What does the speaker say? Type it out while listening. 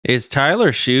Is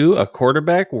Tyler Shough a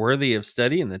quarterback worthy of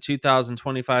study in the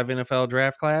 2025 NFL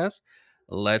draft class?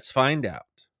 Let's find out.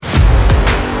 Back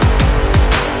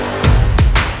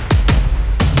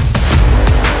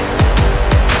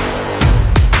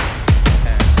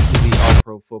to the All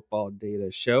Pro Football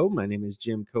Data Show. My name is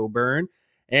Jim Cobern,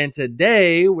 and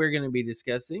today we're going to be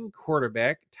discussing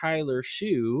quarterback Tyler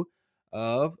Shough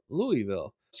of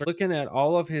Louisville. So, looking at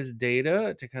all of his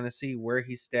data to kind of see where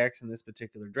he stacks in this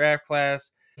particular draft class.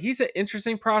 He's an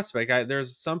interesting prospect.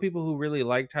 There's some people who really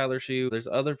like Tyler Shough. There's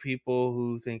other people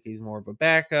who think he's more of a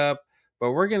backup.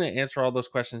 But we're going to answer all those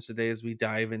questions today as we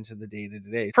dive into the data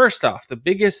today. First off, the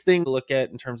biggest thing to look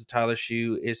at in terms of Tyler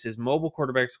Shough is his mobile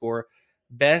quarterback score,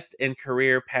 best in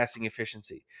career passing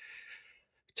efficiency.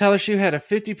 Tyler Shough had a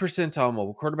 50 percentile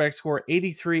mobile quarterback score,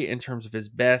 83 in terms of his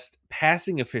best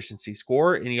passing efficiency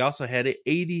score, and he also had an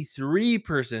 83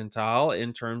 percentile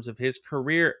in terms of his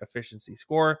career efficiency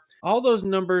score. All those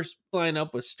numbers line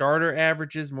up with starter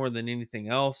averages more than anything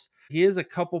else. He is a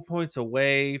couple points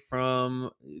away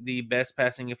from the best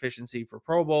passing efficiency for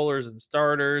Pro Bowlers and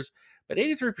starters, but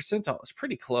 83 percentile is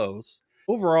pretty close.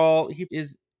 Overall, he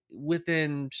is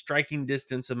within striking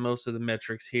distance of most of the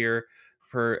metrics here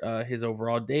for his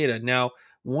overall data. Now,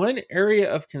 one area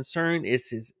of concern is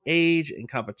his age and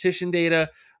competition data.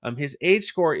 His age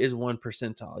score is 1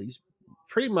 percentile. He's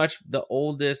pretty much the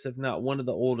oldest, if not one of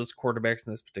the oldest quarterbacks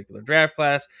in this particular draft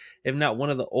class, if not one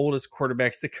of the oldest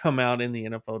quarterbacks to come out in the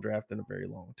NFL draft in a very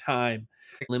long time.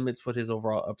 It limits what his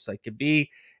overall upside could be,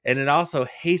 and it also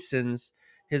hastens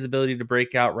his ability to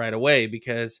break out right away,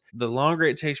 because the longer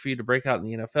it takes for you to break out in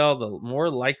the NFL, the more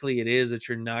likely it is that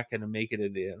you're not going to make it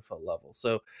at the NFL level.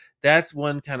 So that's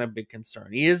one kind of big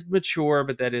concern. He is mature,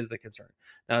 but that is the concern.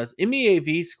 Now, his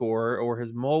MEAV score, or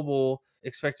his mobile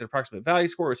expected approximate value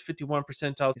score, is 51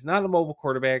 percentile. He's not a mobile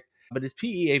quarterback, but his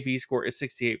PEAV score is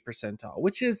 68 percentile,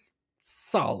 which is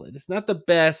solid. It's not the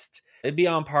best. It'd be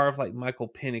on par with like Michael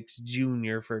Penix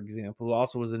Jr., for example, who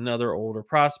also was another older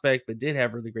prospect, but did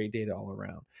have really great data all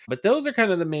around. But those are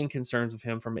kind of the main concerns of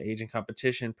him from an age and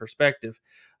competition perspective.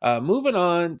 Moving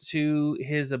on to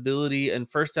his ability in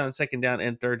first down, second down,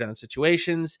 and third down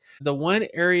situations. The one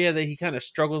area that he kind of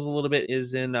struggles a little bit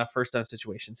is in first down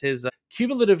situations. His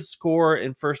cumulative score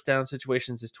in first down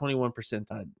situations is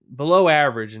 21%, below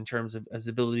average in terms of his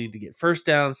ability to get first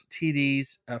downs,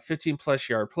 TDs, 15 plus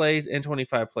yard plays, and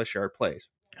 25 plus yard plays.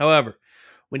 However,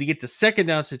 when you get to second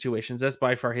down situations, that's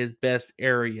by far his best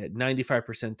area, 95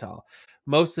 percentile.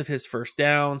 Most of his first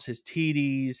downs, his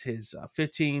TDs, his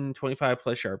 15, 25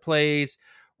 plus yard plays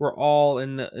were all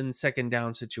in second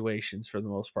down situations for the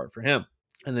most part for him.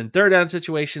 And then third down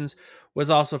situations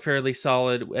was also fairly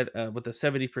solid with a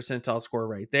 70 percentile score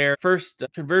right there. First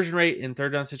conversion rate in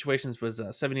third down situations was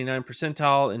 79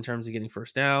 percentile in terms of getting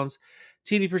first downs.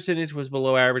 TD percentage was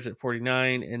below average at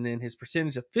 49, and then his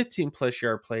percentage of 15 plus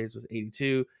yard plays was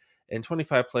 82, and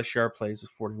 25 plus yard plays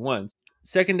was 41.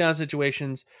 Second down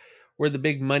situations were the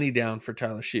big money down for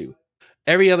Tyler Shough.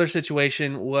 Every other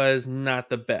situation was not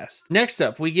the best. Next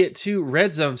up, we get to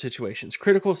red zone situations,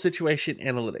 critical situation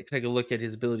analytics. Take a look at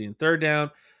his ability in third down,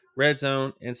 red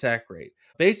zone, and sack rate.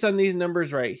 Based on these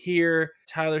numbers right here,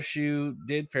 Tyler Shough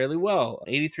did fairly well.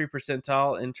 83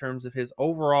 percentile in terms of his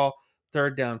overall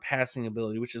third down passing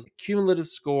ability, which is a cumulative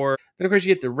score. Then, of course,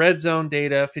 you get the red zone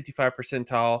data, 55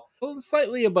 percentile,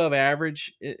 slightly above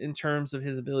average in terms of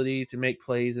his ability to make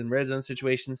plays in red zone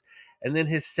situations. And then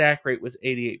his sack rate was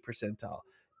 88 percentile.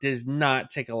 Does not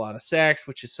take a lot of sacks,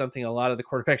 which is something a lot of the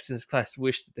quarterbacks in this class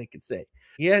wish that they could say.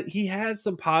 He has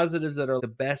some positives that are the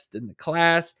best in the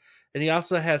class, and he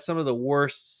also has some of the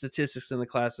worst statistics in the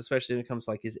class, especially when it comes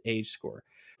to like his age score.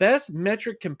 Best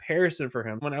metric comparison for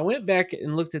him, when I went back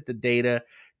and looked at the data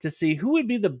to see who would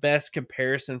be the best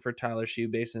comparison for Tyler Shough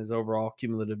based on his overall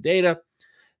cumulative data,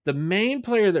 the main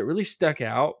player that really stuck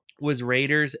out was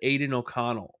Raiders' Aiden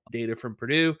O'Connell. Data from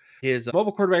Purdue. His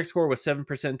mobile quarterback score was 7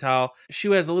 percentile.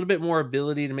 Shough has a little bit more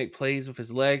ability to make plays with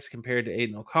his legs compared to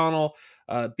Aiden O'Connell.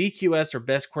 BQS, or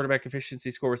best quarterback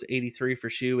efficiency score, was 83 for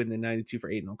Shough and then 92 for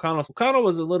Aiden O'Connell. So O'Connell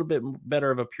was a little bit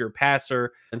better of a pure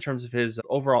passer in terms of his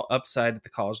overall upside at the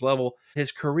college level.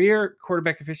 His career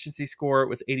quarterback efficiency score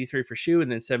was 83 for Shough and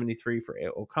then 73 for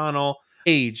O'Connell.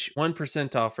 Age, 1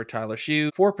 percentile for Tyler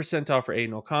Shough, 4 percentile for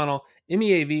Aiden O'Connell.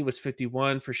 MEAV was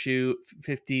 51 for Shough,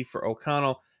 50 for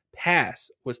O'Connell. Pass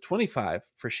was 25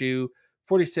 for Shough,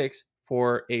 46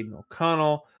 for Aiden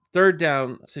O'Connell. Third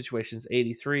down situations,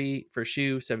 83 for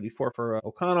Shough, 74 for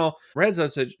O'Connell. Red zone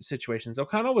situations,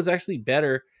 O'Connell was actually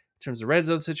better in terms of red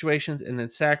zone situations, and then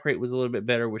sack rate was a little bit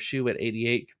better with Shough at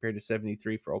 88 compared to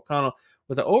 73 for O'Connell,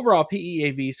 with an overall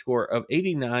PEAV score of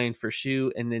 89 for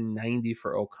Shough and then 90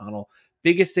 for O'Connell.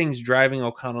 biggest things driving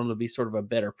O'Connell to be sort of a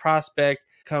better prospect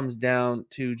comes down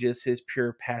to just his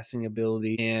pure passing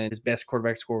ability, and his best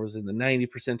quarterback score was in the 90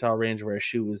 percentile range, whereas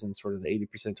Shough was in sort of the 80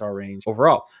 percentile range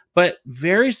overall. But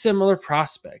very similar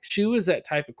prospects. Shough is that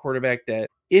type of quarterback that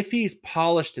if he's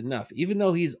polished enough, even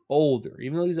though he's older,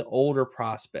 even though he's an older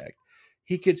prospect,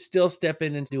 he could still step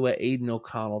in and do an Aiden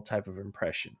O'Connell type of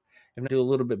impression and do a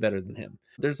little bit better than him.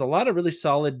 There's a lot of really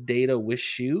solid data with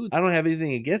Shough. I don't have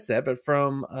anything against that, but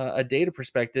from a data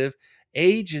perspective,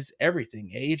 age is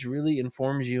everything. Age really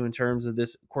informs you in terms of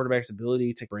this quarterback's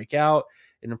ability to break out.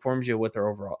 It informs you what their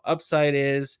overall upside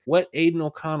is. What Aiden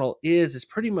O'Connell is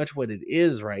pretty much what it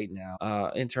is right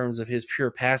now in terms of his pure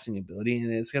passing ability,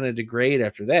 and it's going to degrade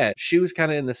after that. Shough's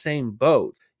kind of in the same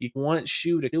boat. You want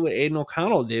Shough to do what Aiden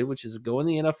O'Connell did, which is go in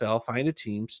the NFL, find a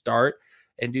team, start,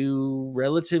 and do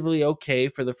relatively okay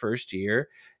for the first year,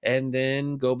 and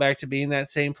then go back to being that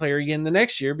same player again the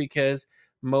next year, because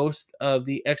most of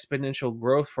the exponential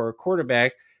growth for a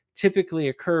quarterback typically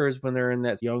occurs when they're in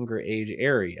that younger age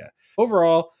area.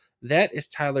 Overall, that is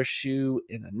Tyler Shough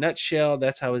in a nutshell.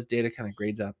 That's how his data kind of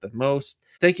grades out the most.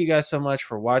 Thank you guys so much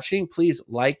for watching. Please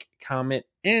like, comment,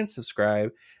 and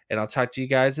subscribe, and I'll talk to you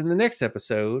guys in the next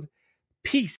episode.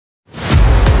 Peace.